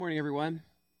Morning, everyone.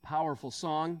 Powerful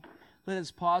song. Let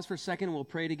us pause for a second and we'll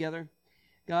pray together.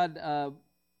 God,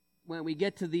 when we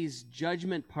get to these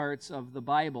judgment parts of the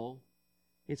Bible,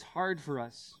 it's hard for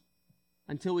us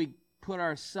until we put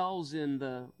ourselves in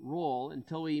the role,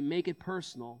 until we make it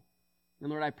personal.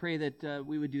 And Lord, I pray that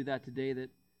we would do that today,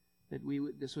 that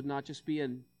this would not just be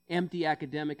an empty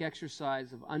academic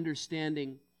exercise of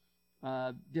understanding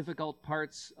difficult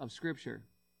parts of Scripture,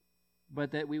 but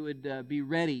that we would be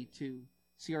ready to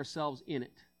see ourselves in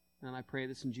it. And I pray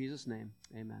this in Jesus' name.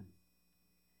 Amen.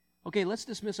 Okay, let's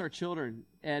dismiss our children.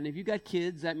 And if you've got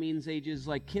kids, that means ages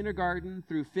like kindergarten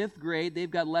through 5th grade.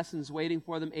 They've got lessons waiting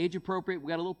for them, age appropriate. We've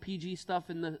got a little PG stuff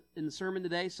in the sermon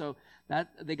today, so that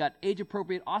they got age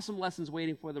appropriate, awesome lessons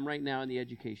waiting for them right now in the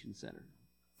Education Center.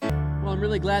 Well, I'm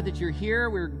really glad that you're here.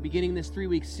 We're beginning this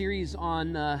 3-week series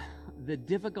on the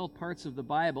difficult parts of the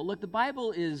Bible. Look, the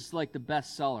Bible is like the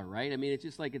bestseller, right? I mean, it's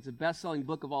just like it's a best-selling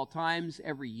book of all times.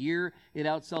 Every year, it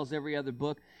outsells every other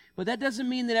book. But that doesn't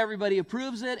mean that everybody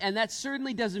approves it, and that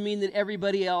certainly doesn't mean that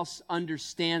everybody else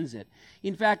understands it.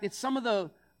 In fact, it's some of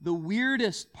the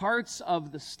weirdest parts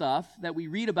of the stuff that we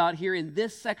read about here in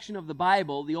this section of the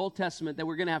Bible, the Old Testament, that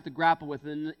we're going to have to grapple with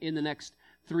in the next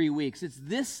 3 weeks. It's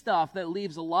this stuff that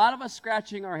leaves a lot of us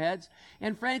scratching our heads,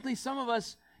 and frankly, some of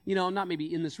us, not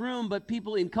maybe in this room, but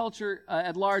people in culture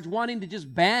at large wanting to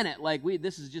just ban it, like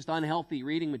this is just unhealthy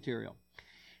reading material.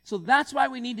 So that's why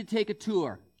we need to take a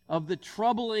tour of the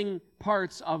troubling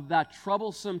parts of that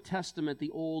troublesome testament,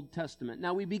 the Old Testament.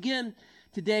 Now we begin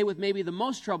today with maybe the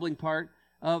most troubling part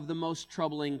of the most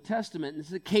troubling testament. This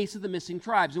is the case of the missing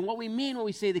tribes. And what we mean when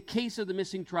we say the case of the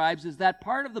missing tribes is that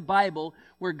part of the Bible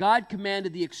where God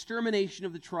commanded the extermination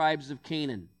of the tribes of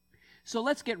Canaan. So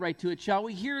let's get right to it, shall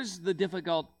we? Here's the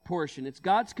difficult portion. It's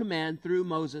God's command through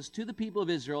Moses to the people of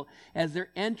Israel as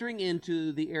they're entering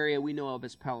into the area we know of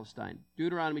as Palestine.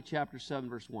 Deuteronomy chapter 7,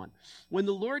 verse 1. When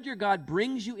the Lord your God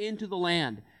brings you into the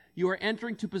land you are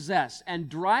entering to possess and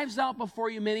drives out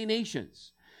before you many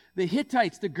nations, the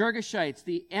Hittites, the Girgashites,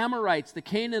 the Amorites, the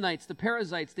Canaanites, the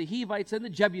Perizzites, the Hivites, and the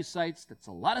Jebusites, that's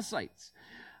a lot of sites,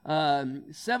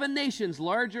 7 nations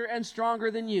larger and stronger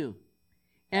than you.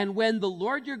 And when the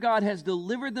Lord your God has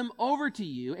delivered them over to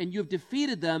you and you have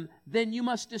defeated them, then you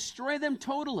must destroy them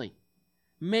totally.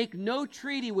 Make no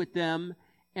treaty with them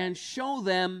and show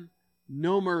them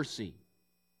no mercy.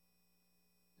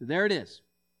 So there it is.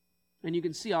 And you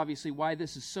can see obviously why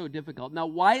this is so difficult. Now,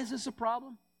 why is this a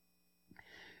problem?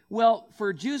 Well,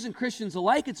 for Jews and Christians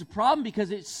alike, it's a problem because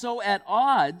it's so at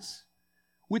odds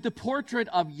with the portrait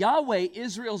of Yahweh,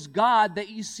 Israel's God, that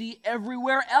you see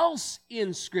everywhere else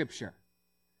in Scripture.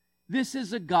 This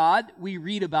is a God we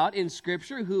read about in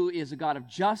Scripture who is a God of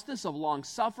justice, of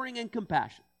long-suffering, and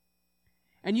compassion.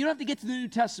 And you don't have to get to the New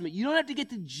Testament. You don't have to get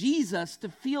to Jesus to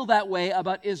feel that way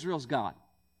about Israel's God.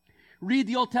 Read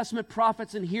the Old Testament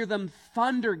prophets and hear them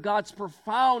thunder God's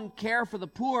profound care for the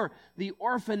poor, the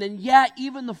orphan, and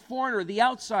even the foreigner, the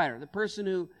outsider, the person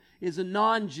who is a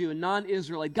non-Jew, a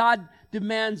non-Israelite. God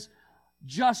demands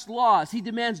just laws. He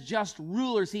demands just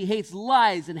rulers. He hates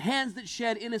lies and hands that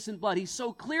shed innocent blood. He's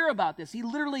so clear about this. He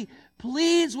literally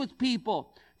pleads with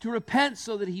people to repent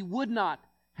so that he would not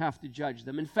have to judge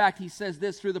them. In fact, he says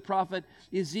this through the prophet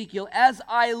Ezekiel, "As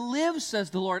I live,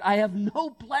 says the Lord, I have no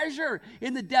pleasure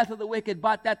in the death of the wicked,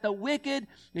 but that the wicked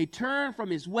may turn from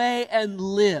his way and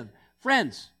live."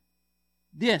 Friends,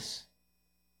 this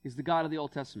is the God of the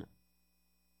Old Testament.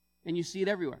 And you see it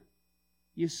everywhere.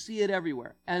 You see it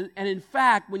everywhere. And in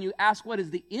fact, when you ask what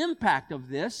is the impact of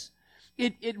this,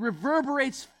 it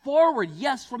reverberates forward,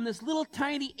 yes, from this little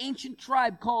tiny ancient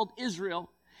tribe called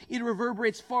Israel. It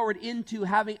reverberates forward into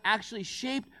having actually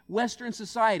shaped Western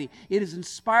society. It has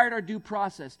inspired our due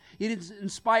process. It has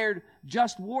inspired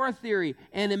just war theory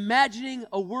and imagining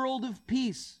a world of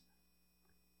peace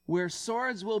where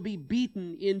swords will be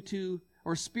beaten into,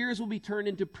 or spears will be turned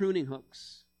into pruning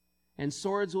hooks, and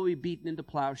swords will be beaten into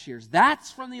plowshares.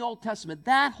 That's from the Old Testament,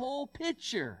 that whole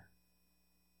picture.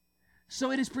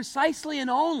 So it is precisely and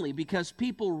only because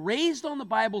people raised on the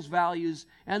Bible's values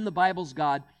and the Bible's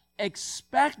God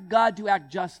expect God to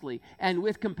act justly and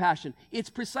with compassion. It's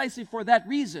precisely for that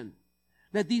reason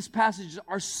that these passages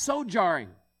are so jarring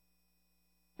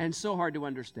and so hard to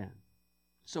understand.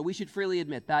 So we should freely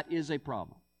admit that is a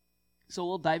problem. So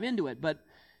we'll dive into it, but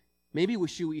maybe we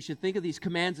should think of these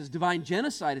commands as divine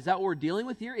genocide. Is that what we're dealing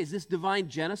with here? Is this divine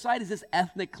genocide? Is this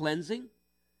ethnic cleansing?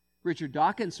 Richard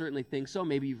Dawkins certainly thinks so.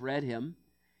 Maybe you've read him.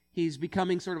 He's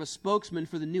becoming sort of a spokesman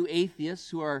for the new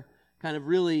atheists who are kind of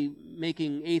really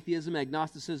making atheism,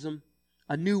 agnosticism,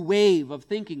 a new wave of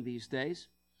thinking these days.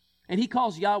 And he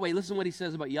calls Yahweh, listen to what he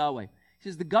says about Yahweh. He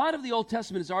says, the God of the Old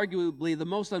Testament is arguably the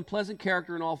most unpleasant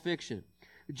character in all fiction.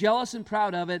 Jealous and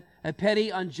proud of it, a petty,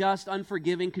 unjust,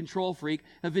 unforgiving control freak,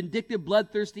 a vindictive,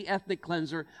 bloodthirsty ethnic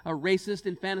cleanser, a racist,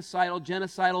 infanticidal,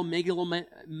 genocidal,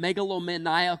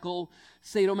 megalomaniacal,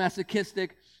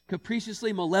 sadomasochistic,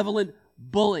 capriciously malevolent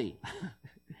bully.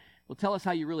 Well, tell us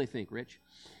how you really think, Rich.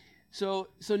 So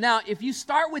now, if you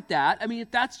start with that, I mean,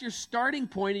 if that's your starting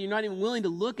point and you're not even willing to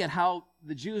look at how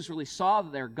the Jews really saw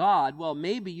their God, well,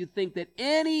 maybe you think that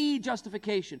any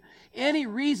justification, any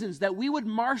reasons that we would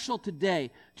marshal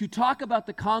today to talk about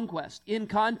the conquest in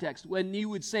context, when you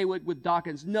would say with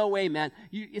Dawkins, no way, man,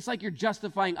 it's like you're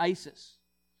justifying ISIS.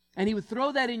 And he would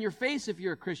throw that in your face if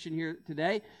you're a Christian here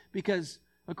today, because,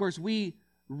 of course, we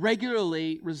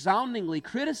regularly, resoundingly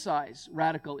criticize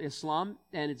radical Islam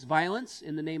and its violence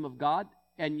in the name of God,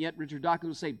 and yet Richard Dawkins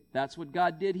will say, that's what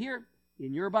God did here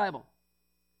in your Bible.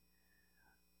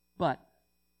 But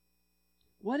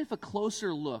what if a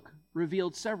closer look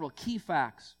revealed several key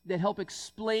facts that help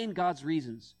explain God's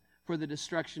reasons for the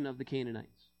destruction of the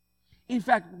Canaanites? In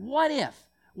fact, what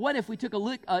if we took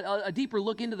a deeper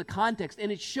look into the context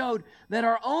and it showed that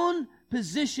our own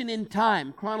position in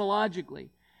time,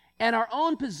 chronologically, and our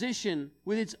own position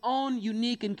with its own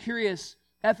unique and curious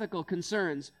ethical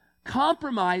concerns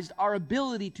compromised our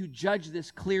ability to judge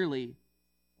this clearly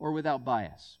or without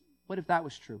bias? What if that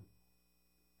was true?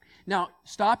 Now,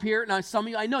 stop here. Now, some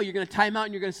of you, I know you're going to time out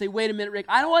and you're going to say, wait a minute, Rick,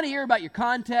 I don't want to hear about your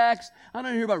context. I don't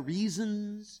want to hear about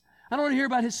reasons. I don't want to hear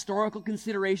about historical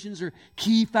considerations or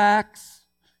key facts.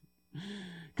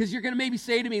 Because you're going to maybe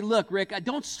say to me, look, Rick,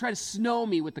 don't try to snow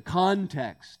me with the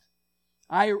context.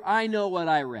 I know what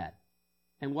I read,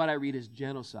 and what I read is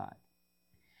genocide.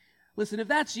 Listen, if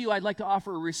that's you, I'd like to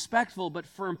offer a respectful but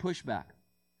firm pushback.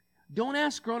 Don't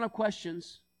ask grown-up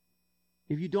questions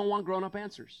if you don't want grown-up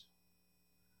answers.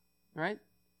 All right?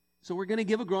 So we're going to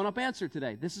give a grown-up answer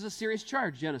today. This is a serious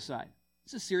charge, genocide.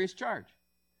 It's a serious charge.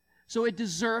 So it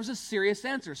deserves a serious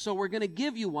answer. So we're going to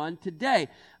give you one today.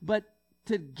 But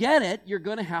to get it, you're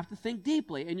going to have to think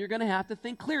deeply, and you're going to have to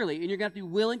think clearly, and you're going to have to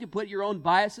be willing to put your own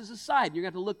biases aside. You're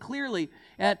going to have to look clearly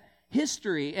at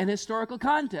history and historical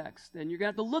context, and you're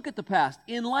going to have to look at the past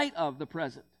in light of the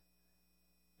present.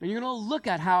 And you're going to look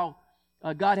at how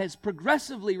God has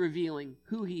progressively revealing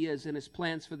who He is and His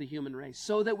plans for the human race,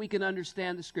 so that we can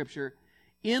understand the Scripture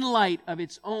in light of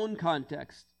its own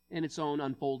context and its own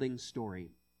unfolding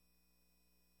story.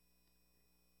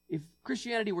 If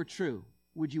Christianity were true,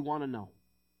 would you want to know?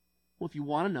 Well, if you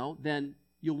want to know, then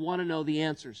you'll want to know the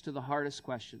answers to the hardest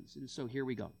questions. And so here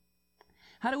we go.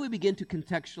 How do we begin to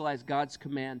contextualize God's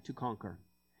command to conquer?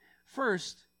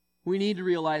 First, we need to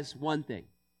realize one thing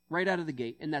right out of the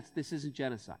gate, and that's this isn't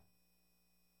genocide.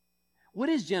 What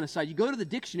is genocide? You go to the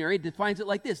dictionary, it defines it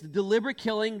like this: the deliberate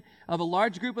killing of a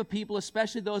large group of people,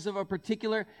 especially those of a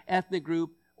particular ethnic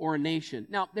group or a nation.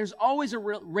 Now, there's always a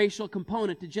racial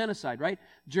component to genocide, right?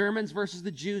 Germans versus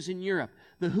the Jews in Europe.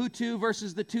 The Hutu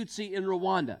versus the Tutsi in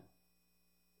Rwanda.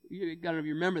 You got to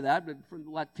remember that, but from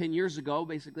like 10 years ago,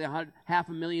 basically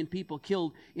 500,000 people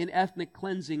killed in ethnic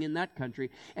cleansing in that country.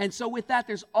 And so with that,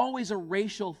 there's always a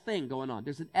racial thing going on.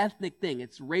 There's an ethnic thing.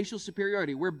 It's racial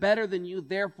superiority. We're better than you,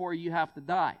 therefore you have to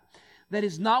die. That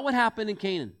is not what happened in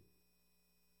Canaan.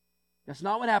 That's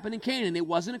not what happened in Canaan. It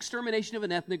wasn't extermination of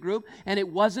an ethnic group, and it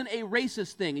wasn't a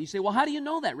racist thing. And you say, well, how do you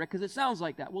know that, Rick? Because it sounds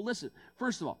like that. Well, listen,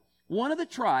 first of all, one of the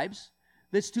tribes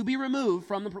that's to be removed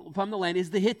from the land is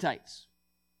the Hittites.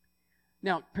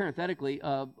 Now, parenthetically,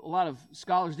 a lot of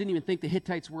scholars didn't even think the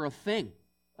Hittites were a thing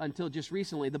until just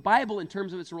recently. The Bible, in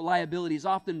terms of its reliability, is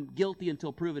often guilty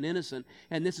until proven innocent,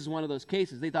 and this is one of those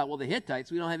cases. They thought, well, the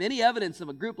Hittites, we don't have any evidence of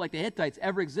a group like the Hittites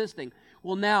ever existing.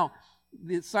 Well, now,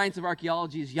 the science of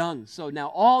archaeology is young, so now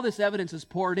all this evidence is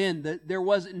poured in that there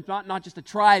was not just a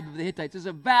tribe of the Hittites. There's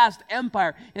a vast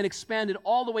empire and expanded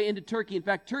all the way into Turkey. In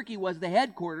fact, Turkey was the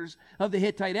headquarters of the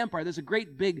Hittite Empire. There's a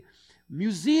great big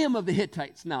museum of the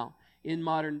Hittites now in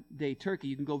modern-day Turkey.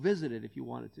 You can go visit it if you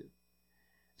wanted to.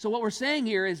 So what we're saying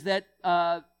here is that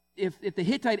if the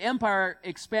Hittite Empire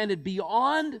expanded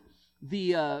beyond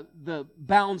the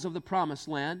bounds of the Promised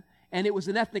Land, and it was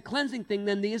an ethnic cleansing thing,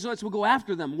 then the Israelites would go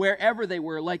after them wherever they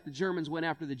were, like the Germans went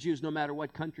after the Jews, no matter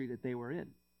what country that they were in.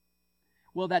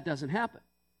 Well, that doesn't happen.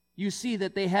 You see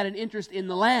that they had an interest in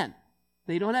the land.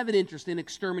 They don't have an interest in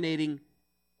exterminating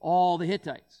all the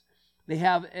Hittites. They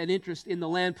have an interest in the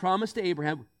land promised to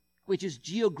Abraham, which is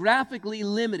geographically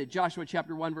limited. Joshua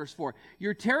chapter 1, verse 4.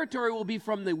 Your territory will be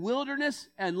from the wilderness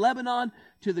and Lebanon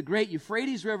to the great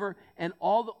Euphrates River and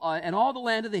all the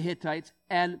land of the Hittites,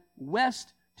 and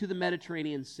west to the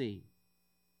Mediterranean Sea.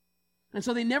 And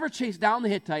so they never chased down the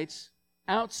Hittites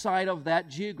outside of that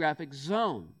geographic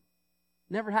zone.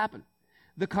 Never happened.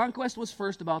 The conquest was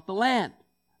first about the land,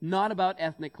 not about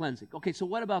ethnic cleansing. Okay, so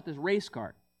what about this race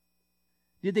card?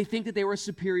 Did they think that they were a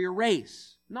superior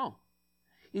race? No.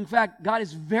 In fact, God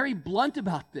is very blunt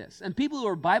about this. And people who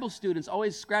are Bible students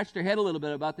always scratch their head a little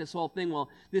bit about this whole thing. Well,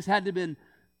 this had to have been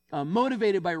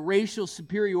motivated by racial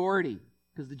superiority,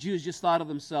 because the Jews just thought of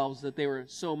themselves that they were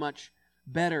so much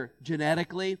better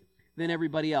genetically than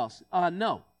everybody else.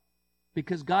 No,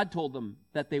 because God told them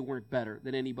that they weren't better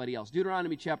than anybody else.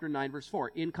 Deuteronomy chapter 9, verse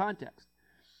 4, in context.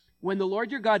 When the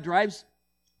Lord your God drives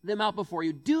them out before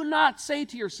you, do not say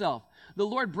to yourself, the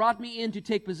Lord brought me in to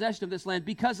take possession of this land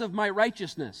because of my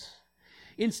righteousness.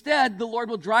 Instead, the Lord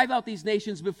will drive out these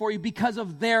nations before you because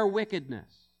of their wickedness.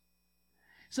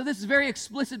 So this is very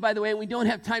explicit, by the way, and we don't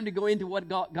have time to go into what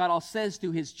God all says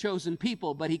to his chosen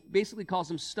people, but he basically calls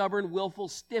them stubborn, willful,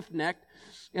 stiff-necked,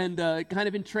 and kind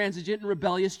of intransigent and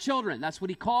rebellious children. That's what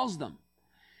he calls them.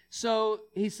 So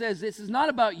he says, this is not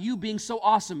about you being so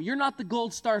awesome. You're not the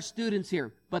gold star students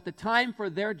here, but the time for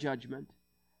their judgment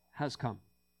has come.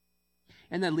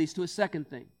 And that leads to a second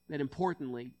thing that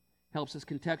importantly helps us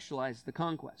contextualize the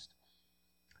conquest.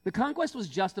 The conquest was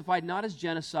justified not as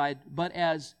genocide, but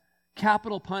as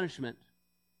capital punishment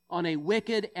on a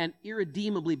wicked and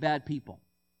irredeemably bad people.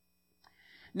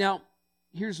 Now,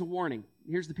 here's a warning.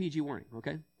 Here's the PG warning,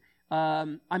 okay?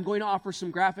 I'm going to offer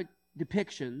some graphic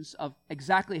depictions of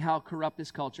exactly how corrupt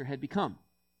this culture had become.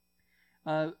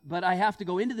 But I have to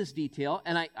go into this detail,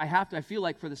 and I feel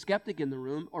like for the skeptic in the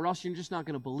room, or else you're just not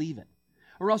going to believe it.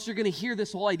 Or else you're going to hear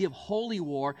this whole idea of holy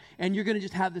war, and you're going to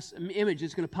just have this image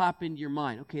that's going to pop into your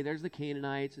mind. Okay, there's the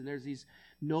Canaanites, and there's these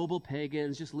noble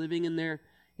pagans just living in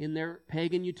their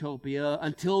pagan utopia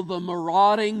until the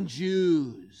marauding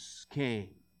Jews came.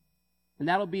 And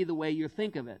that'll be the way you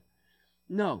think of it.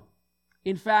 No.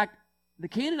 In fact, the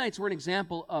Canaanites were an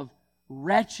example of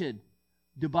wretched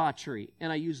debauchery,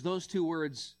 and I use those two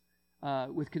words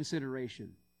with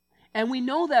consideration. And we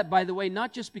know that, by the way,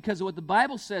 not just because of what the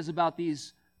Bible says about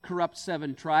these corrupt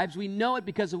 7 tribes. We know it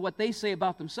because of what they say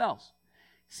about themselves.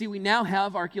 See, we now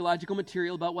have archaeological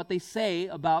material about what they say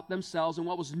about themselves and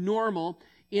what was normal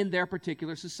in their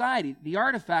particular society, the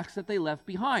artifacts that they left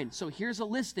behind. So here's a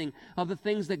listing of the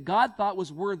things that God thought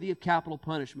was worthy of capital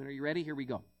punishment. Are you ready? Here we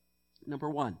go. Number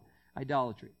 1,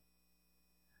 idolatry.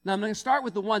 Now, I'm going to start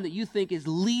with the one that you think is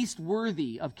least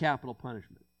worthy of capital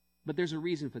punishment. But there's a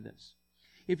reason for this.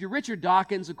 If you're Richard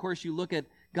Dawkins, of course, you look at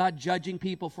God judging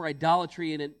people for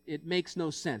idolatry, and it makes no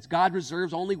sense. God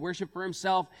reserves only worship for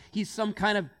himself. He's some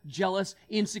kind of jealous,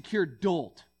 insecure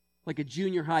dolt, like a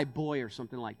junior high boy or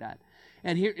something like that.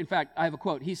 And here, in fact, I have a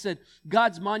quote. He said,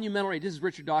 God's monumental rage, this is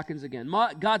Richard Dawkins again,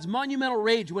 God's monumental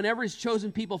rage whenever his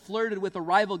chosen people flirted with a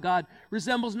rival God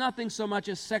resembles nothing so much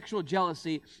as sexual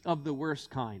jealousy of the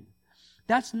worst kind.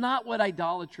 That's not what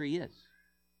idolatry is.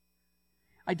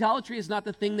 Idolatry is not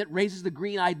the thing that raises the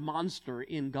green-eyed monster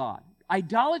in God.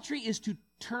 Idolatry is to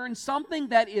turn something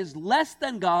that is less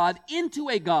than God into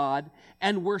a God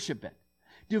and worship it.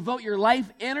 Devote your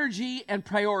life, energy, and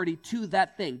priority to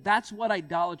that thing. That's what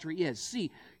idolatry is.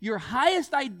 See, your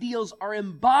highest ideals are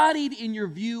embodied in your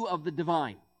view of the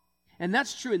divine. And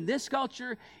that's true in this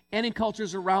culture and in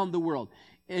cultures around the world.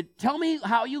 Tell me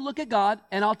how you look at God,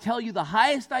 and I'll tell you the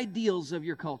highest ideals of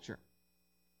your culture.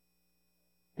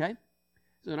 Okay?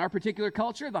 So in our particular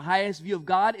culture, the highest view of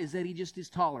God is that he just is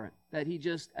tolerant, that he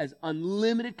just has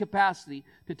unlimited capacity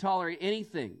to tolerate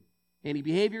anything, any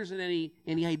behaviors and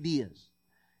any ideas.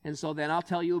 And so then I'll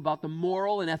tell you about the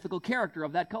moral and ethical character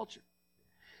of that culture.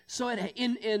 So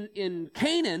in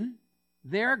Canaan,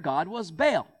 their God was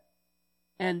Baal.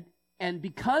 And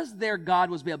because their God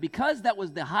was Baal, because that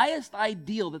was the highest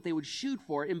ideal that they would shoot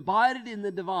for, embodied in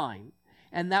the divine,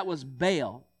 and that was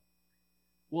Baal,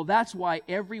 well, that's why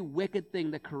every wicked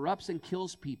thing that corrupts and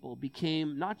kills people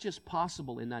became not just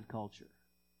possible in that culture,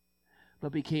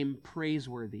 but became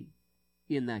praiseworthy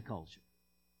in that culture.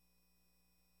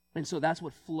 And so that's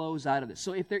what flows out of this.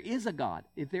 So if there is a God,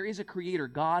 if there is a creator,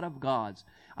 God of gods,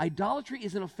 idolatry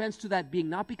is an offense to that being,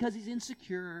 not because he's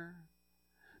insecure,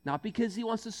 not because he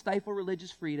wants to stifle religious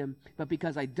freedom, but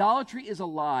because idolatry is a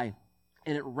lie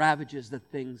and it ravages the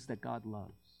things that God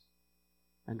loves.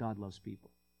 And God loves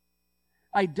people.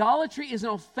 Idolatry is an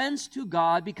offense to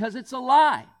God because it's a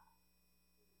lie.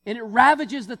 And it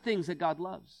ravages the things that God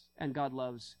loves. And God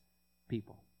loves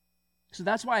people. So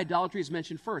that's why idolatry is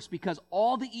mentioned first, because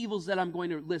all the evils that I'm going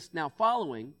to list now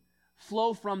following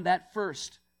flow from that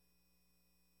first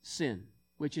sin,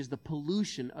 which is the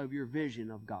pollution of your vision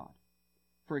of God.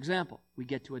 For example, we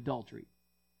get to adultery.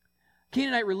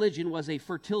 Canaanite religion was a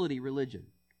fertility religion,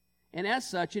 and as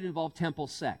such, it involved temple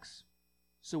sex.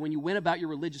 So when you went about your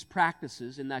religious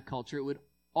practices in that culture, it would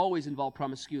always involve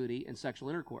promiscuity and sexual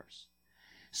intercourse.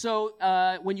 So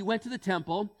when you went to the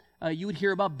temple, you would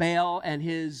hear about Baal and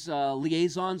his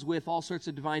liaisons with all sorts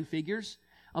of divine figures,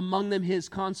 among them his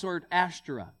consort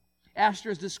Ashtoreth.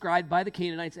 Ashtoreth is described by the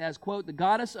Canaanites as, quote, the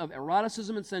goddess of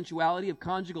eroticism and sensuality, of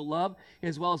conjugal love,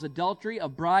 as well as adultery,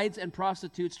 of brides and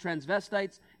prostitutes,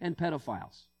 transvestites, and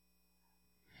pedophiles.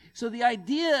 So the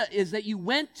idea is that you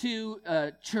went to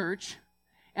church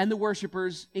and the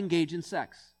worshipers engage in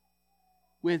sex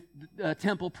with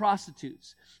temple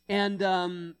prostitutes. And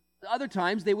other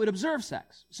times they would observe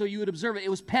sex. So you would observe it. It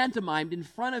was pantomimed in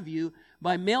front of you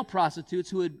by male prostitutes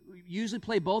who would usually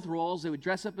play both roles. They would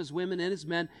dress up as women and as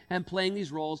men and playing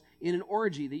these roles in an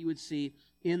orgy that you would see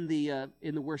in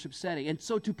the worship setting. And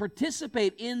so to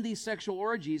participate in these sexual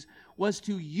orgies was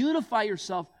to unify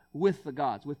yourself with the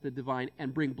gods, with the divine,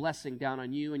 and bring blessing down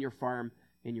on you and your farm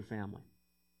and your family.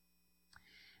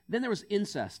 Then there was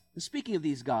incest. Speaking of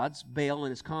these gods, Baal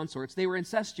and his consorts, they were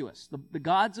incestuous. The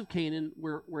gods of Canaan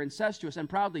were incestuous, and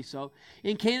proudly so.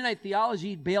 In Canaanite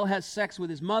theology, Baal has sex with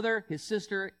his mother, his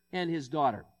sister, and his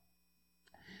daughter.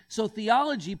 So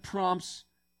theology prompts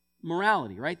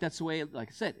morality, right? That's the way, like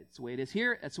I said, it's the way it is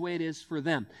here. That's the way it is for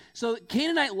them. So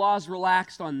Canaanite laws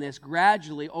relaxed on this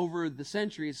gradually over the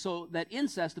centuries so that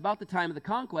incest, about the time of the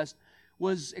conquest,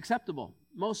 was acceptable.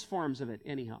 Most forms of it,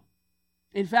 anyhow.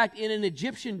 In fact, in an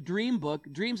Egyptian dream book,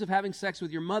 dreams of having sex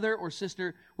with your mother or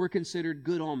sister were considered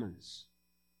good omens.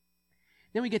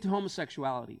 Then we get to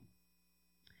homosexuality.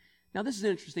 Now, this is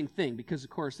an interesting thing because, of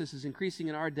course, this is increasing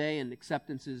in our day and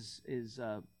acceptance is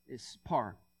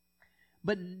par.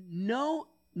 But no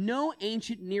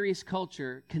ancient Near East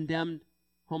culture condemned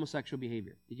homosexual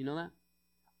behavior. Did you know that?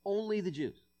 Only the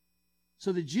Jews.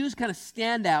 So the Jews kind of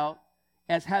stand out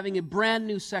as having a brand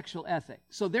new sexual ethic.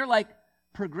 So they're like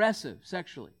progressive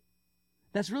sexually.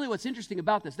 That's really what's interesting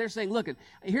about this. They're saying, look,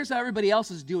 here's how everybody else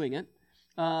is doing it.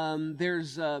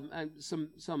 There's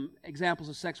some examples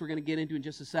of sex we're going to get into in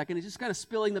just a second. It's just kind of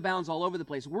spilling the bounds all over the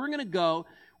place. We're going to go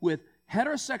with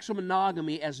heterosexual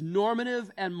monogamy as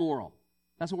normative and moral.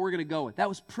 That's what we're going to go with. That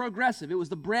was progressive. It was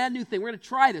the brand new thing. We're going to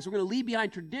try this. We're going to leave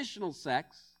behind traditional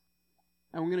sex,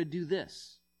 and we're going to do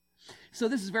this. So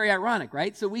this is very ironic,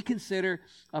 right? So we consider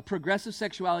progressive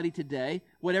sexuality today,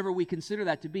 whatever we consider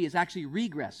that to be, is actually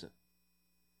regressive.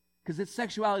 Because it's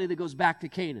sexuality that goes back to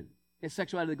Canaan. It's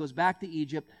sexuality that goes back to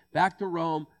Egypt, back to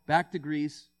Rome, back to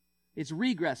Greece. It's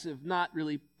regressive, not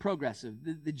really progressive.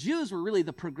 The Jews were really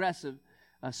the progressive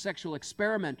sexual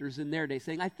experimenters in their day,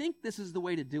 saying, I think this is the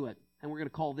way to do it, and we're going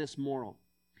to call this moral.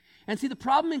 And see, the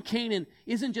problem in Canaan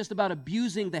isn't just about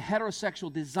abusing the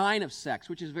heterosexual design of sex,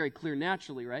 which is very clear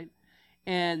naturally, right?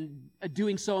 And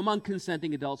doing so among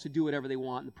consenting adults who do whatever they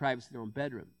want in the privacy of their own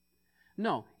bedroom.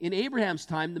 No, in Abraham's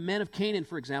time, the men of Canaan,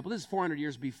 for example, this is 400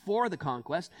 years before the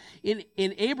conquest, in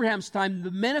Abraham's time,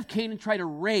 the men of Canaan tried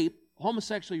to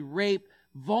homosexually rape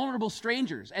vulnerable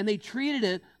strangers, and they treated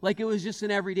it like it was just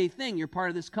an everyday thing. You're part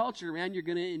of this culture, man, you're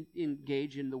going to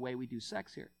engage in the way we do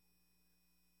sex here.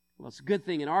 Well, it's a good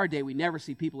thing in our day we never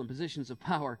see people in positions of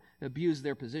power abuse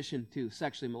their position to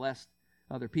sexually molest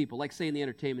other people, like say in the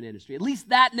entertainment industry. At least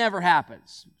that never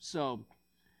happens. So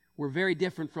we're very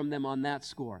different from them on that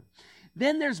score.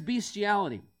 Then there's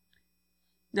bestiality.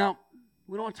 Now,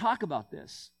 we don't want to talk about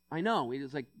this. I know.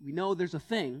 It's like we know there's a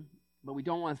thing, but we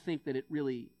don't want to think that it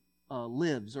really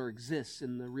lives or exists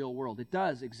in the real world. It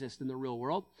does exist in the real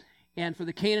world. And for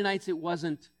the Canaanites, it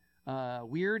wasn't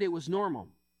weird. It was normal.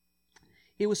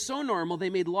 It was so normal, they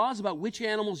made laws about which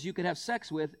animals you could have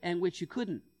sex with and which you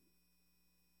couldn't.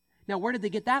 Now, where did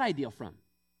they get that idea from?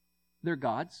 Their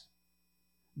gods.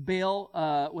 Baal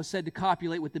was said to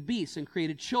copulate with the beasts and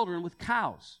created children with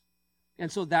cows.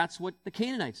 And so that's what the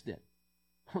Canaanites did.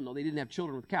 Oh, no, they didn't have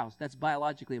children with cows. That's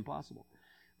biologically impossible.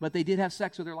 But they did have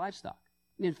sex with their livestock.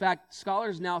 In fact,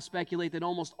 scholars now speculate that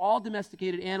almost all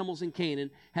domesticated animals in Canaan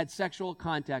had sexual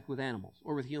contact with animals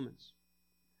or with humans.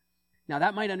 Now,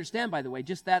 that might understand, by the way,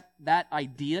 just that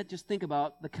idea. Just think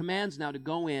about the commands now to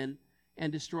go in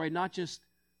and destroy not just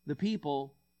the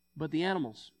people, but the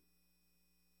animals.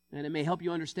 And it may help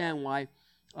you understand why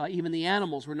even the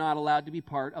animals were not allowed to be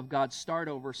part of God's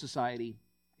start-over society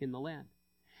in the land.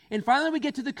 And finally, we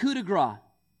get to the coup de grace,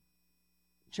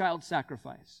 child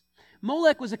sacrifice.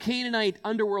 Molech was a Canaanite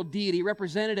underworld deity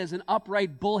represented as an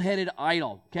upright, bull-headed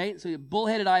idol. Okay, so a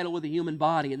bull-headed idol with a human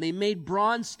body. And they made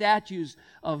bronze statues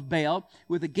of Baal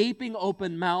with a gaping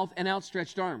open mouth and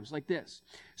outstretched arms like this.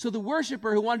 So the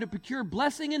worshiper who wanted to procure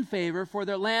blessing and favor for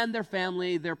their land, their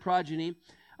family, their progeny,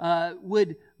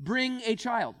 would bring a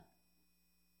child.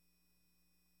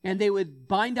 And they would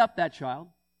bind up that child,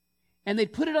 And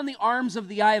they'd put it on the arms of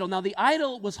the idol. Now, the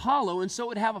idol was hollow, and so it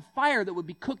would have a fire that would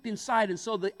be cooked inside, and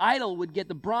so the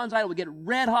bronze idol would get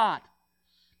red hot.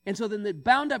 And so then the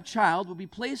bound-up child would be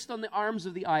placed on the arms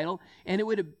of the idol, and it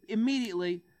would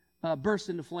immediately burst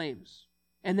into flames.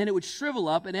 And then it would shrivel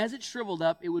up, and as it shriveled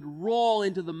up, it would roll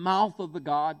into the mouth of the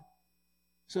god,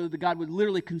 so that the god would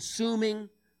literally consuming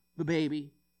the baby,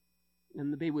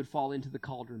 and the baby would fall into the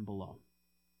cauldron below.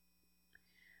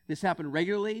 This happened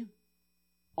regularly.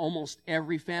 Almost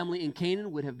every family in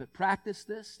Canaan would have practiced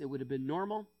this. It would have been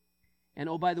normal. And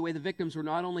oh, by the way, the victims were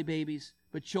not only babies,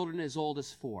 but children as old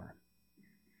as 4.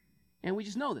 And we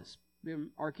just know this. We have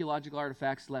archaeological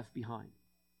artifacts left behind.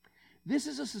 This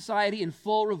is a society in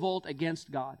full revolt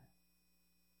against God.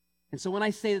 And so when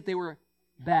I say that they were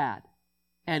bad,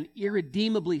 and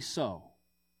irredeemably so,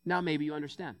 now maybe you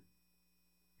understand.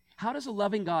 How does a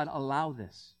loving God allow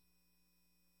this?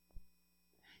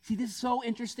 See, this is so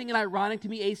interesting and ironic to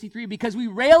me, AC3, because we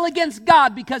rail against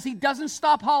God because He doesn't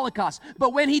stop Holocaust.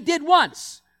 But when He did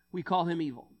once, we call Him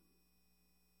evil.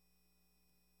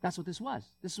 That's what this was.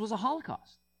 This was a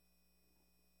Holocaust.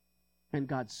 And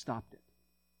God stopped it.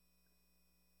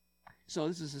 So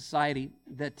this is a society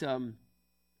that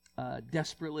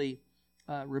desperately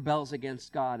rebels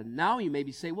against God. And now you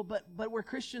maybe say, well, but we're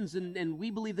Christians and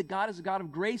we believe that God is a God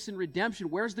of grace and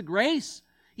redemption. Where's the grace?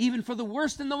 Even for the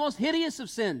worst and the most hideous of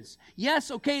sins.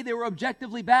 Yes, okay, they were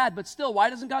objectively bad, but still, why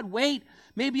doesn't God wait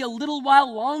maybe a little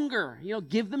while longer?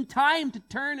 Give them time to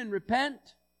turn and repent.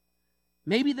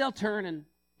 Maybe they'll turn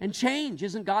and change.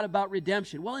 Isn't God about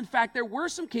redemption? Well, in fact, there were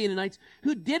some Canaanites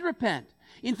who did repent.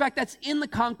 In fact, that's in the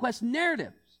conquest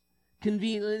narratives,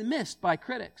 conveniently missed by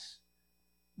critics.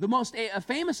 The most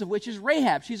famous of which is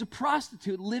Rahab. She's a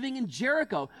prostitute living in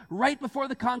Jericho right before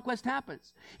the conquest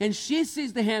happens. And she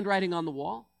sees the handwriting on the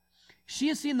wall. She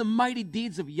has seen the mighty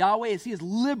deeds of Yahweh as He has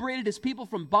liberated His people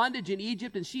from bondage in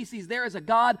Egypt, and she sees there is a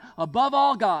God above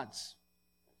all gods.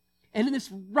 And in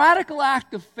this radical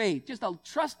act of faith, just a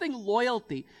trusting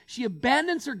loyalty, she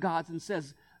abandons her gods and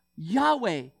says,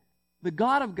 Yahweh, the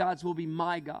God of gods, will be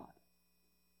my God.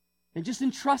 And just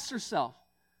entrusts herself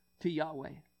to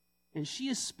Yahweh. And she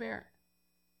is spared.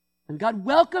 And God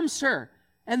welcomes her.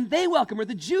 And they welcome her.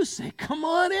 The Jews say, come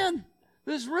on in.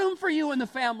 There's room for you in the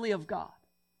family of God.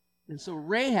 And so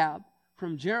Rahab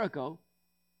from Jericho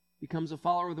becomes a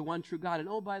follower of the one true God. And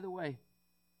oh, by the way,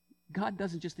 God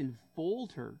doesn't just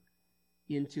enfold her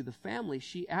into the family.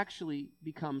 She actually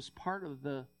becomes part of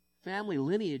the family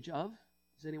lineage of,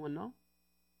 does anyone know?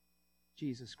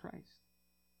 Jesus Christ.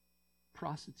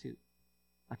 Prostitute.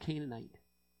 A Canaanite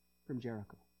from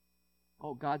Jericho.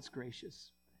 Oh, God's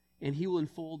gracious. And He will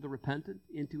enfold the repentant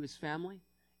into His family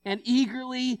and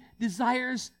eagerly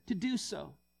desires to do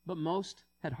so. But most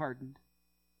had hardened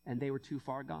and they were too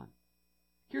far gone.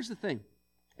 Here's the thing.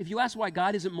 If you ask why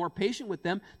God isn't more patient with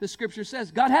them, the Scripture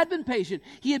says God had been patient.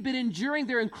 He had been enduring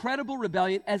their incredible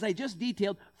rebellion, as I just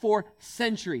detailed, for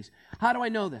centuries. How do I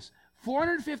know this?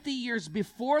 450 years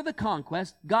before the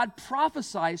conquest, God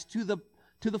prophesies to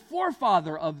the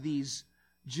forefather of these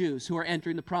Jews who are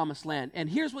entering the promised land. And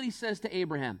here's what He says to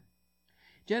Abraham.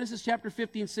 Genesis chapter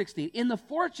 15, 16. In the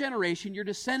 4th generation, your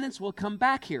descendants will come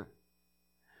back here.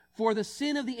 For the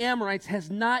sin of the Amorites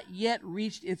has not yet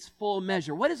reached its full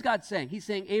measure. What is God saying? He's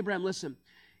saying, Abraham, listen,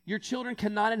 your children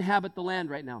cannot inhabit the land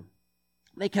right now.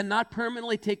 They cannot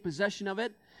permanently take possession of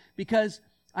it because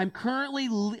I'm currently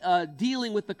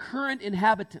dealing with the current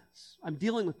inhabitants. I'm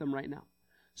dealing with them right now.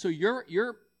 So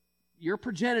your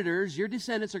progenitors, your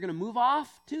descendants are going to move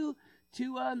off to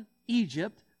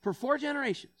Egypt for 4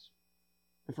 generations.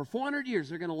 And for 400 years,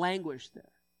 they're going to languish there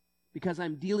because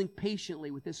I'm dealing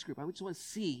patiently with this group. I just want to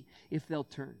see if they'll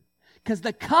turn. Because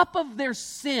the cup of their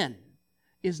sin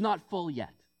is not full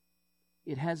yet.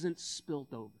 It hasn't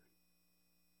spilt over.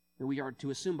 And we are to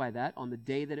assume by that, on the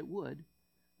day that it would,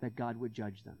 that God would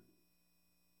judge them.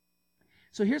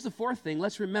 So here's the 4th thing.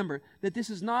 Let's remember that this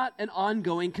is not an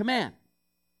ongoing command.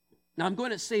 Now, I'm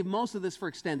going to save most of this for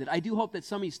extended. I do hope that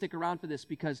some of you stick around for this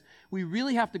because we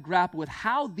really have to grapple with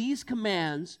how these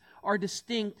commands are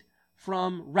distinct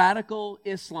from radical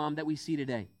Islam that we see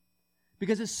today.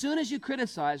 Because as soon as you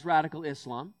criticize radical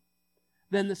Islam,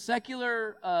 then the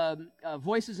secular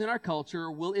voices in our culture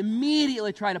will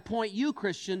immediately try to point you,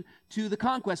 Christian, to the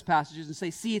conquest passages and say,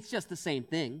 see, it's just the same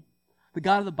thing. The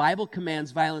God of the Bible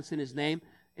commands violence in His name.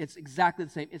 It's exactly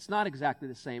the same. It's not exactly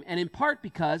the same. And in part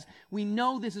because we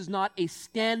know this is not a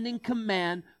standing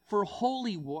command for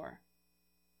holy war.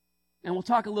 And we'll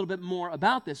talk a little bit more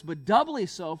about this, but doubly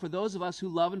so for those of us who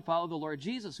love and follow the Lord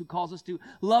Jesus, who calls us to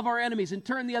love our enemies and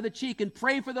turn the other cheek and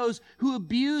pray for those who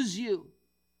abuse you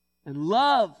and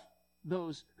love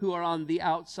those who are on the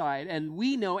outside. And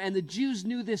we know, and the Jews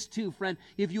knew this too, friend,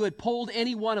 if you had polled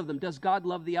any one of them, does God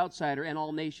love the outsider and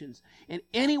all nations? And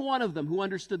any one of them who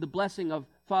understood the blessing of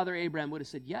Father Abraham would have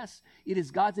said, yes, it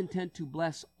is God's intent to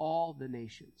bless all the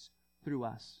nations through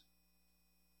us.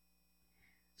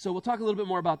 So we'll talk a little bit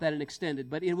more about that in extended,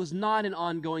 but it was not an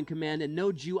ongoing command, and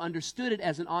no Jew understood it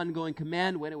as an ongoing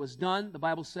command. When it was done, the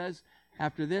Bible says,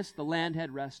 after this, the land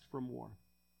had rest from war.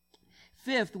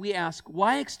 Fifth, we ask,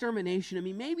 why extermination? I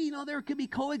mean, maybe, there could be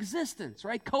coexistence,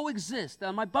 right? Coexist.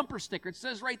 On my bumper sticker, it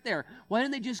says right there, why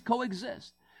didn't they just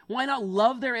coexist? Why not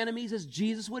love their enemies as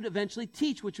Jesus would eventually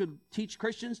teach, which would teach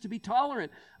Christians to be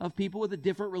tolerant of people with a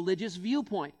different religious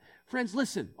viewpoint? Friends,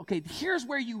 listen, okay, here's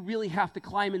where you really have to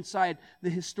climb inside the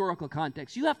historical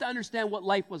context. You have to understand what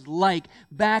life was like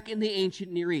back in the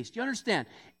ancient Near East. You understand?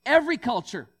 Every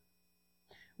culture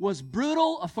was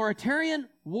brutal, authoritarian,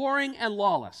 warring, and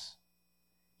lawless.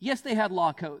 Yes, they had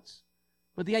law codes,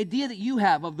 but the idea that you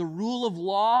have of the rule of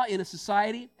law in a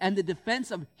society and the defense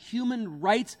of human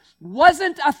rights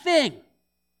wasn't a thing.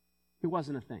 It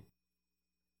wasn't a thing.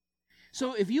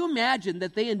 So if you imagine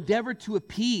that they endeavored to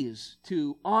appease,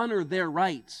 to honor their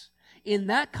rights, in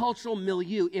that cultural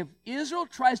milieu, if Israel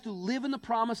tries to live in the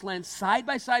promised land side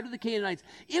by side with the Canaanites,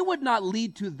 it would not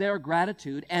lead to their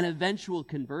gratitude and eventual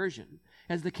conversion.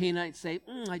 As the Canaanites say,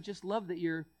 I just love that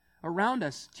you're around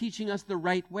us, teaching us the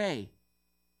right way.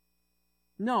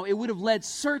 No, it would have led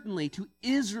certainly to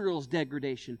Israel's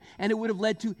degradation, and it would have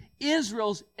led to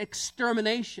Israel's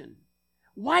extermination.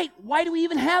 Why do we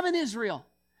even have an Israel?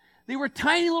 They were a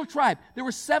tiny little tribe. There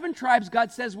were 7 tribes,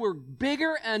 God says, were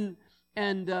bigger and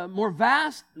more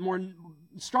vast, more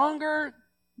stronger,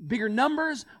 bigger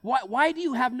numbers. Why do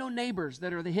you have no neighbors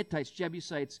that are the Hittites,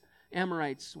 Jebusites,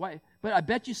 Amorites? Why? But I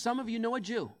bet you some of you know a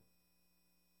Jew.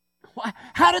 Why?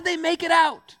 How did they make it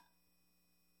out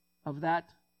of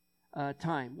that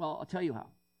time? Well, I'll tell you how.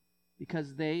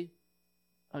 Because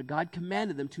God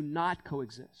commanded them to not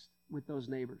coexist with those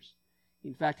neighbors.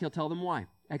 In fact, he'll tell them why.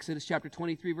 Exodus chapter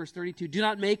 23, verse 32. Do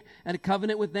not make a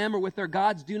covenant with them or with their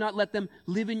gods. Do not let them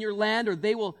live in your land, or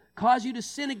they will cause you to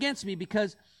sin against me,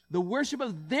 because the worship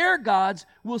of their gods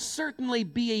will certainly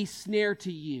be a snare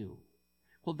to you.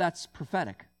 Well, that's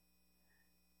prophetic,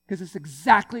 because it's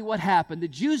exactly what happened. The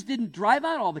Jews didn't drive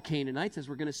out all the Canaanites, as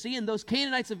we're going to see, and those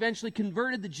Canaanites eventually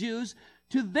converted the Jews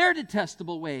to their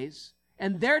detestable ways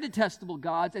and their detestable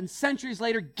gods, and centuries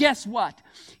later, guess what?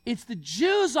 It's the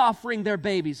Jews offering their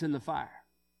babies in the fire.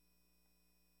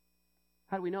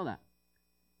 How do we know that?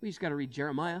 We just got to read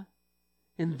Jeremiah.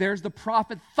 And there's the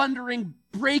prophet thundering,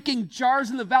 breaking jars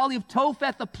in the valley of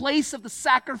Topheth, the place of the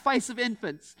sacrifice of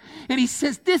infants. And he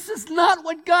says, this is not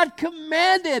what God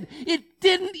commanded. It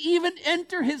didn't even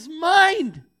enter his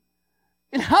mind.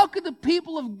 And how could the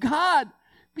people of God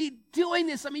be doing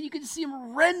this? I mean, you can see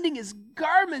him rending his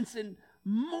garments in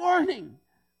mourning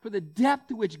for the depth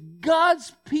to which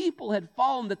God's people had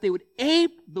fallen, that they would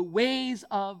ape the ways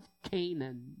of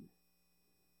Canaan.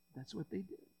 That's what they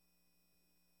did.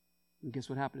 And guess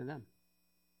what happened to them?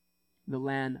 The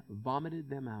land vomited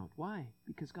them out. Why?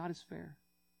 Because God is fair.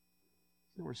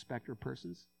 He's no respecter of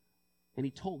persons. And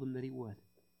he told them that he would.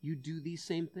 You do these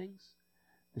same things,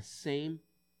 the same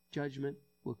judgment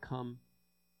will come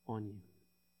on you.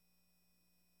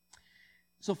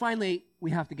 So finally,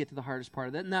 we have to get to the hardest part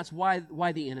of that, and that's why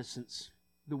the innocents,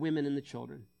 the women and the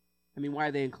children. I mean, why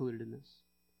are they included in this?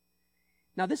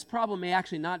 Now, this problem may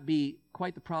actually not be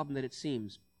quite the problem that it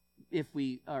seems, if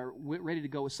we are ready to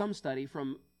go with some study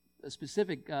from a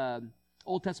specific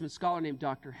Old Testament scholar named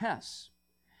Dr. Hess.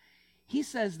 He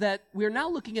says that we're now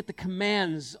looking at the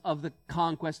commands of the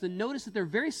conquest, and notice that they're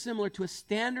very similar to a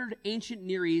standard ancient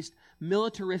Near East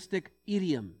militaristic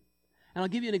idiom. And I'll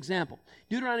give you an example.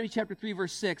 Deuteronomy chapter 3,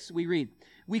 verse 6, we read,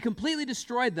 "We completely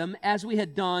destroyed them as we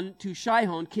had done to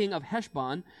Sihon, king of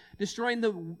Heshbon, destroying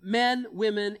the men,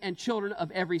 women, and children of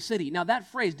every city." Now that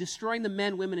phrase, destroying the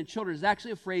men, women, and children, is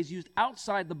actually a phrase used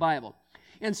outside the Bible.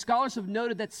 And scholars have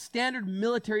noted that standard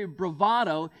military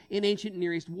bravado in ancient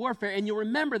Near East warfare. And you'll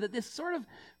remember that this sort of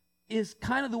is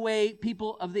kind of the way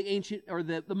people of the ancient, or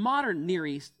the modern Near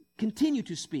East continue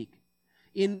to speak.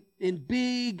 In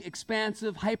big,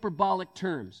 expansive, hyperbolic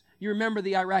terms. You remember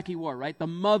the Iraqi war, right? The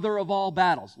mother of all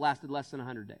battles lasted less than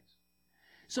 100 days.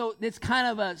 So it's kind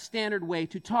of a standard way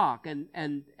to talk.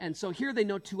 And so here they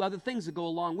note 2 other things that go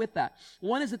along with that.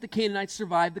 One is that the Canaanites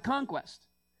survived the conquest.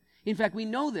 In fact, we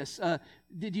know this.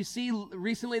 Did you see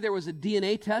recently there was a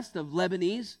DNA test of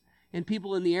Lebanese and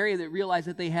people in the area that realized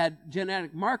that they had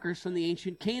genetic markers from the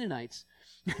ancient Canaanites.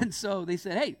 And so they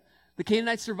said, hey, The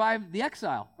Canaanites survived the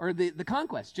exile, or the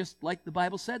conquest, just like the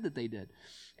Bible said that they did.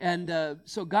 And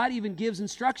so God even gives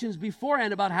instructions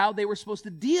beforehand about how they were supposed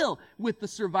to deal with the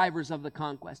survivors of the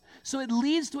conquest. So it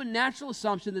leads to a natural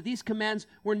assumption that these commands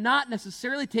were not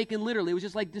necessarily taken literally. It was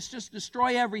just like, just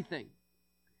destroy everything.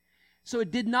 So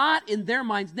it did not, in their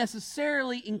minds,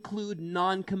 necessarily include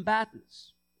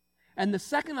non-combatants. And the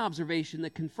second observation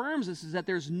that confirms this is that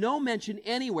there's no mention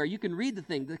anywhere. You can read the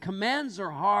thing. The commands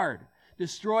are hard.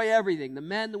 Destroy everything, the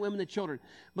men, the women, the children.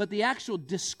 But the actual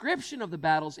description of the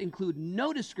battles include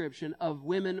no description of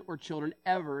women or children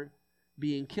ever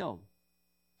being killed.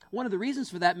 One of the reasons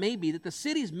for that may be that the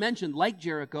cities mentioned, like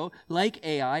Jericho, like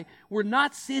Ai, were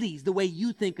not cities the way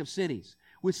you think of cities,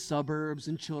 with suburbs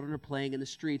and children are playing in the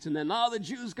streets, and then, the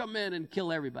Jews come in and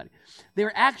kill everybody. They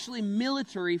were actually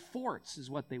military forts, is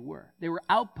what they were. They were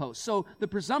outposts. So the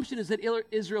presumption is that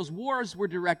Israel's wars were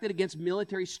directed against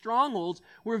military strongholds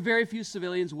where very few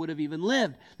civilians would have even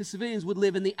lived. The civilians would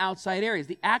live in the outside areas.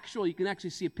 You can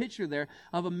actually see a picture there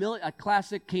of a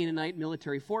classic Canaanite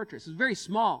military fortress. It's very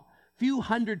small. Few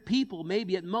hundred people,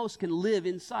 maybe at most, can live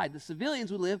inside. The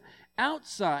civilians would live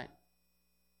outside.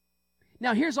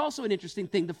 Now, here's also an interesting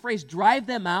thing. The phrase drive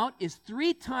them out is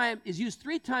used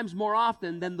 3 times more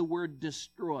often than the word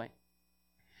destroy.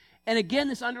 And again,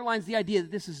 this underlines the idea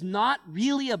that this is not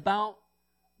really about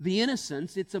the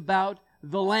innocents. It's about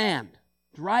the land.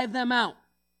 Drive them out.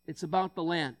 It's about the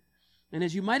land. And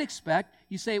as you might expect,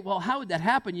 you say, well, how would that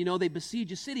happen? They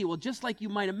besiege a city. Well, just like you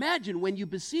might imagine, when you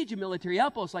besiege a military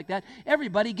outpost like that,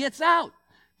 everybody gets out.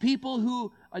 People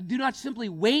who do not simply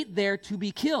wait there to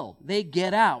be killed. They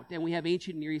get out. And we have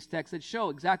ancient Near East texts that show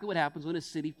exactly what happens when a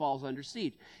city falls under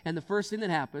siege. And the first thing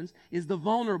that happens is the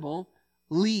vulnerable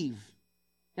leave.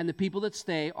 And the people that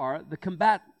stay are the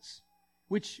combatants,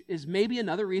 which is maybe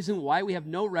another reason why we have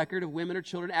no record of women or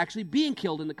children actually being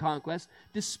killed in the conquest,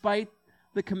 despite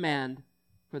the command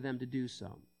for them to do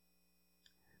so.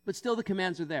 But still the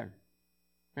commands are there,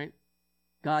 right?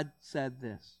 God said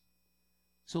this.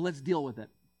 So let's deal with it.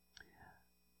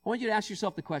 I want you to ask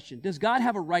yourself the question, does God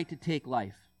have a right to take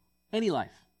life? Any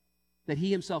life that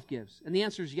he himself gives? And the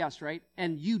answer is yes, right?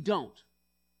 And you don't.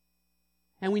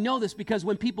 And we know this because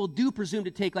when people do presume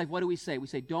to take life, what do we say? We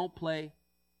say, don't play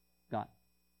God.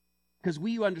 Because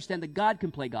we understand that God can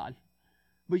play God,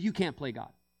 but you can't play God,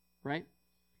 right?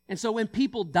 And so when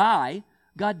people die,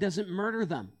 God doesn't murder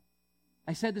them.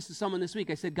 I said this to someone this week.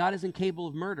 I said, God isn't capable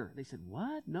of murder. They said,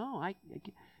 what? No, I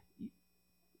can't.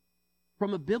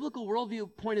 From a biblical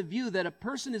worldview point of view, that a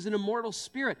person is an immortal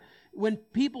spirit. When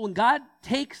God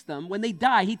takes them, when they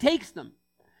die, he takes them.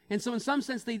 And so in some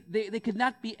sense, they could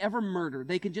not be ever murdered.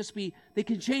 They can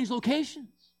change locations.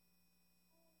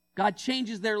 God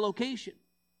changes their location.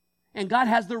 And God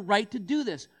has the right to do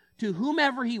this to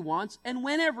whomever he wants and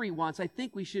whenever he wants. I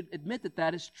think we should admit that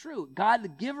that is true. God, the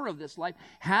giver of this life,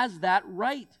 has that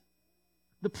right.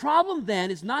 The problem then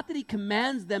is not that he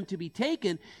commands them to be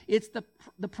taken. It's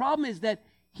the problem is that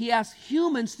he asks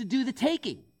humans to do the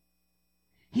taking.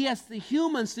 He asks the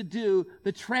humans to do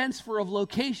the transfer of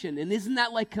location. And isn't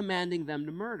that like commanding them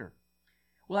to murder?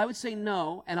 Well, I would say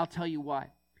no, and I'll tell you why.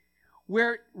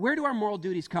 Where do our moral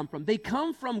duties come from? They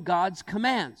come from God's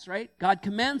commands, right? God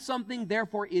commands something,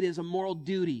 therefore it is a moral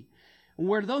duty. And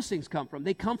where do those things come from?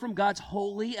 They come from God's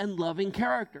holy and loving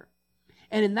character.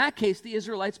 And in that case, the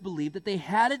Israelites believed that they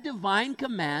had a divine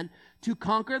command to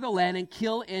conquer the land and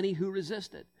kill any who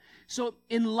resisted. So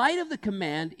in light of the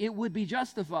command, it would be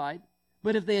justified,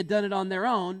 but if they had done it on their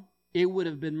own, it would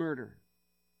have been murder.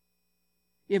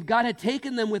 If God had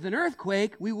taken them with an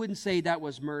earthquake, we wouldn't say that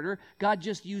was murder. God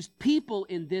just used people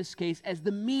in this case as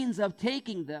the means of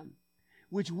taking them,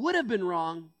 which would have been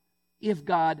wrong if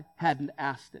God hadn't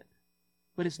asked it.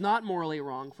 But it's not morally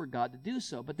wrong for God to do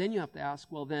so. But then you have to ask,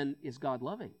 well, then, is God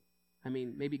loving? I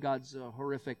mean, maybe God's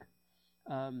horrific.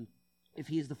 If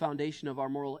he's the foundation of our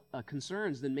moral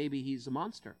concerns, then maybe he's a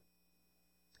monster.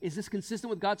 Is this consistent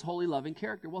with God's holy, loving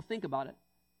character? Well, think about it.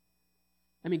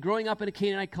 I mean, growing up in a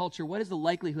Canaanite culture, what is the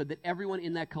likelihood that everyone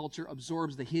in that culture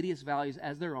absorbs the hideous values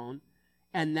as their own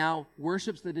and now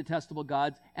worships the detestable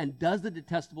gods and does the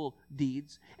detestable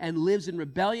deeds and lives in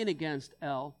rebellion against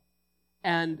El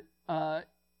and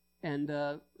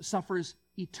suffers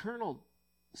eternal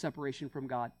separation from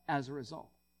God as a result?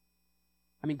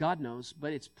 I mean, God knows,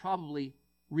 but it's probably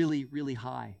really, really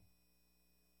high.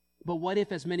 But what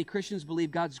if, as many Christians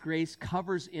believe, God's grace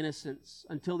covers innocence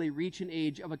until they reach an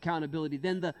age of accountability?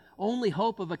 Then the only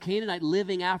hope of a Canaanite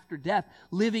living after death,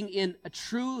 living in a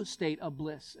true state of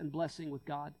bliss and blessing with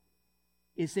God,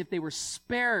 is if they were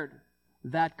spared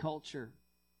that culture.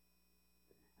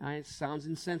 It sounds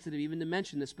insensitive even to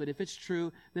mention this, but if it's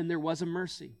true, then there was a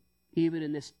mercy. even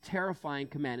in this terrifying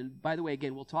command. And by the way,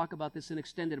 again, we'll talk about this in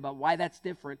extended, about why that's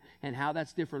different and how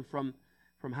that's different from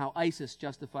how ISIS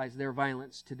justifies their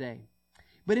violence today.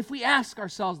 But if we ask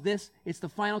ourselves this, it's the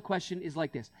final question is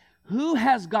like this. Who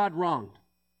has God wronged?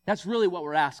 That's really what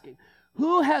we're asking.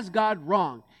 Who has God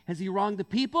wronged? Has he wronged the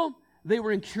people? They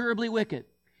were incurably wicked.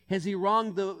 Has he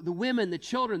wronged the women, the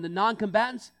children, the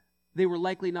non-combatants? They were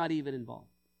likely not even involved.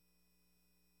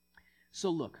 So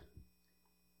look,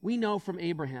 we know from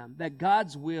Abraham that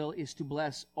God's will is to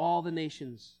bless all the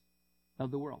nations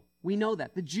of the world. We know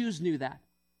that. The Jews knew that.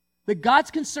 That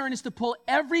God's concern is to pull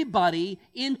everybody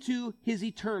into his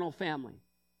eternal family.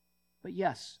 But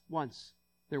yes, once,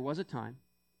 there was a time,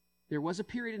 there was a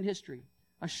period in history,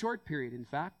 a short period in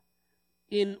fact,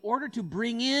 in order to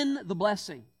bring in the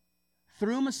blessing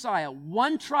through Messiah,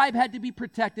 one tribe had to be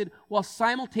protected while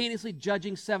simultaneously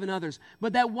judging 7 others.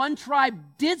 But that one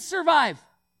tribe did survive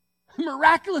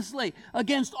miraculously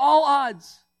against all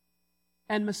odds.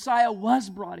 And Messiah was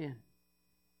brought in.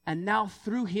 And now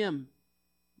through him,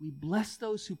 we bless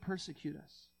those who persecute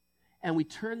us. And we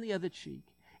turn the other cheek.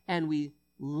 And we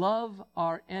love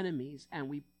our enemies. And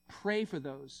we pray for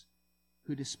those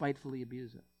who despitefully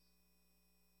abuse us.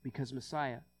 Because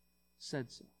Messiah said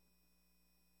so.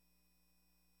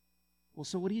 Well,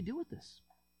 so what do you do with this?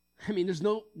 I mean, there's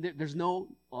no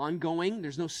ongoing,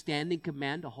 there's no standing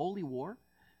command to holy war.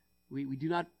 We do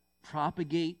not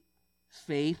propagate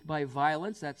faith by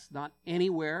violence. That's not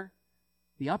anywhere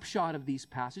the upshot of these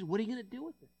passages. What are you going to do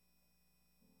with it?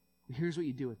 Well, here's what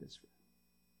you do with this.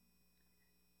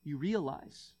 You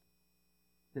realize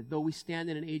that though we stand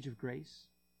in an age of grace,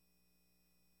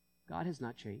 God has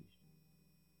not changed.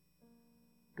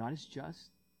 God is just.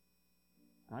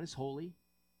 God is holy.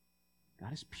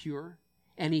 God is pure,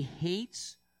 and he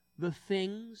hates the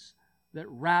things that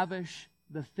ravish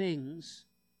the things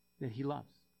that he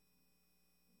loves.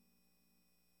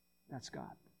 That's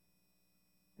God.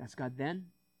 That's God then,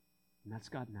 and that's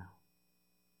God now.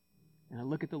 And I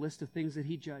look at the list of things that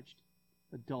he judged: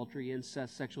 adultery,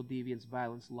 incest, sexual deviance,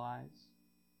 violence, lies.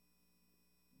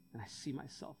 And I see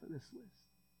myself in this list.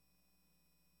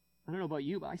 I don't know about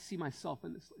you, but I see myself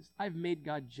in this list. I've made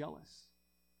God jealous.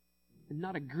 And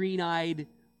not a green-eyed,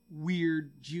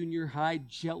 weird, junior high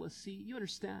jealousy. You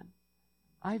understand?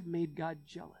 I've made God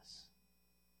jealous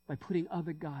by putting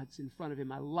other gods in front of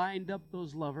him. I lined up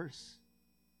those lovers.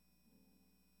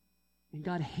 And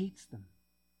God hates them.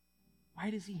 Why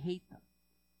does he hate them?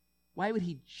 Why would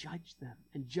he judge them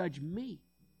and judge me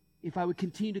if I would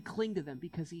continue to cling to them?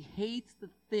 Because he hates the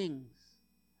things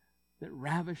that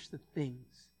ravish the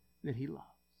things that he loves.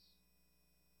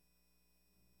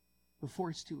 Before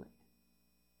it's too late.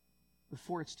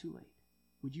 Before it's too late,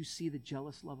 would you see the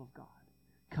jealous love of God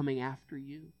coming after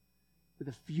you with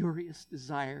a furious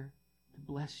desire to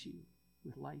bless you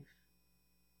with life?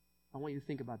 I want you to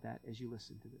think about that as you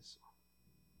listen to this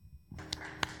song.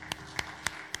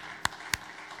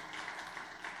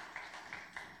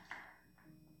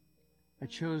 I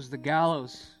chose the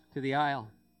gallows to the aisle.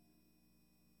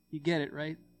 You get it,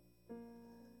 right?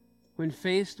 When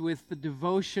faced with the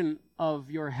devotion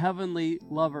of your heavenly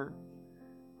lover,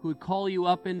 who would call you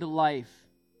up into life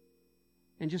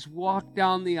and just walk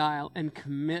down the aisle and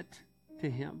commit to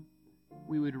him,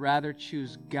 we would rather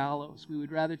choose gallows. We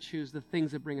would rather choose the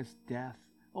things that bring us death.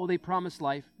 Oh, they promise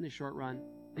life in the short run.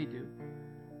 They do.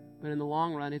 But in the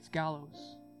long run, it's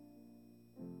gallows.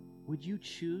 Would you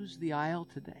choose the aisle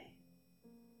today?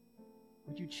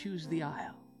 Would you choose the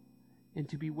aisle and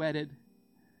to be wedded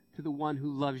to the one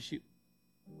who loves you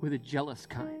with a jealous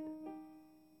kind?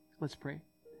 Let's pray.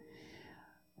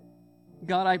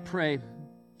 God, I pray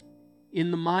in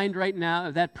the mind right now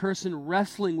of that person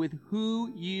wrestling with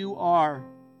who you are,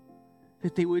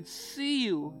 that they would see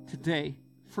you today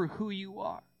for who you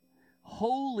are,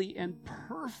 holy and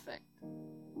perfect,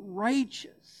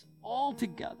 righteous,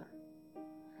 altogether,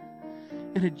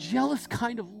 and a jealous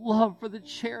kind of love for the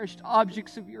cherished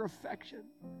objects of your affection,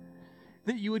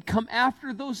 that you would come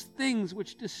after those things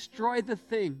which destroy the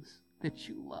things that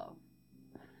you love.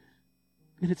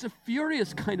 And it's a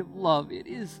furious kind of love. It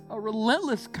is a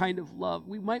relentless kind of love.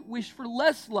 We might wish for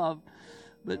less love,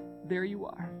 but there you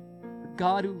are. The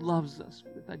God who loves us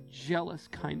with a jealous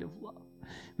kind of love.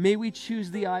 May we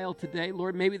choose the aisle today.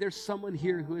 Lord, maybe there's someone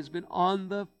here who has been on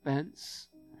the fence.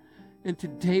 And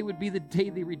today would be the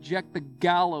day they reject the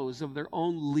gallows of their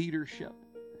own leadership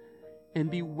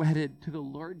and be wedded to the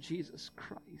Lord Jesus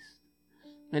Christ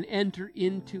and enter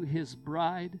into his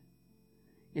bride,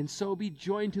 and so be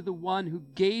joined to the one who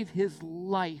gave his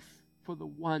life for the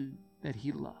one that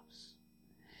he loves.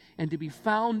 And to be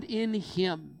found in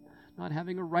him, not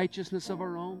having a righteousness of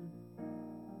our own,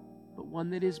 but one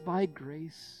that is by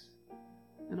grace.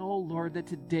 And oh Lord, that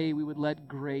today we would let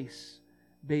grace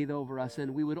bathe over us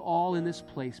and we would all in this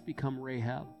place become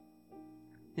Rahab.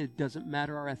 It doesn't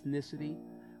matter our ethnicity,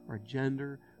 our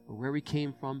gender, or where we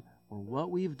came from, or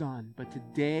what we've done, but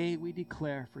today we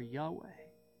declare for Yahweh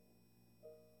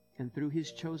and through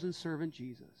his chosen servant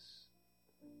Jesus,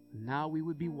 now we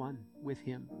would be one with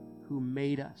him who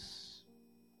made us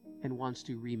and wants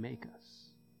to remake us.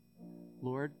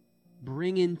 Lord,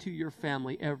 bring into your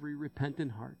family every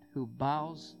repentant heart who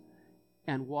bows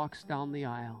and walks down the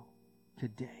aisle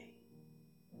today.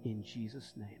 In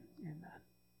Jesus' name, amen.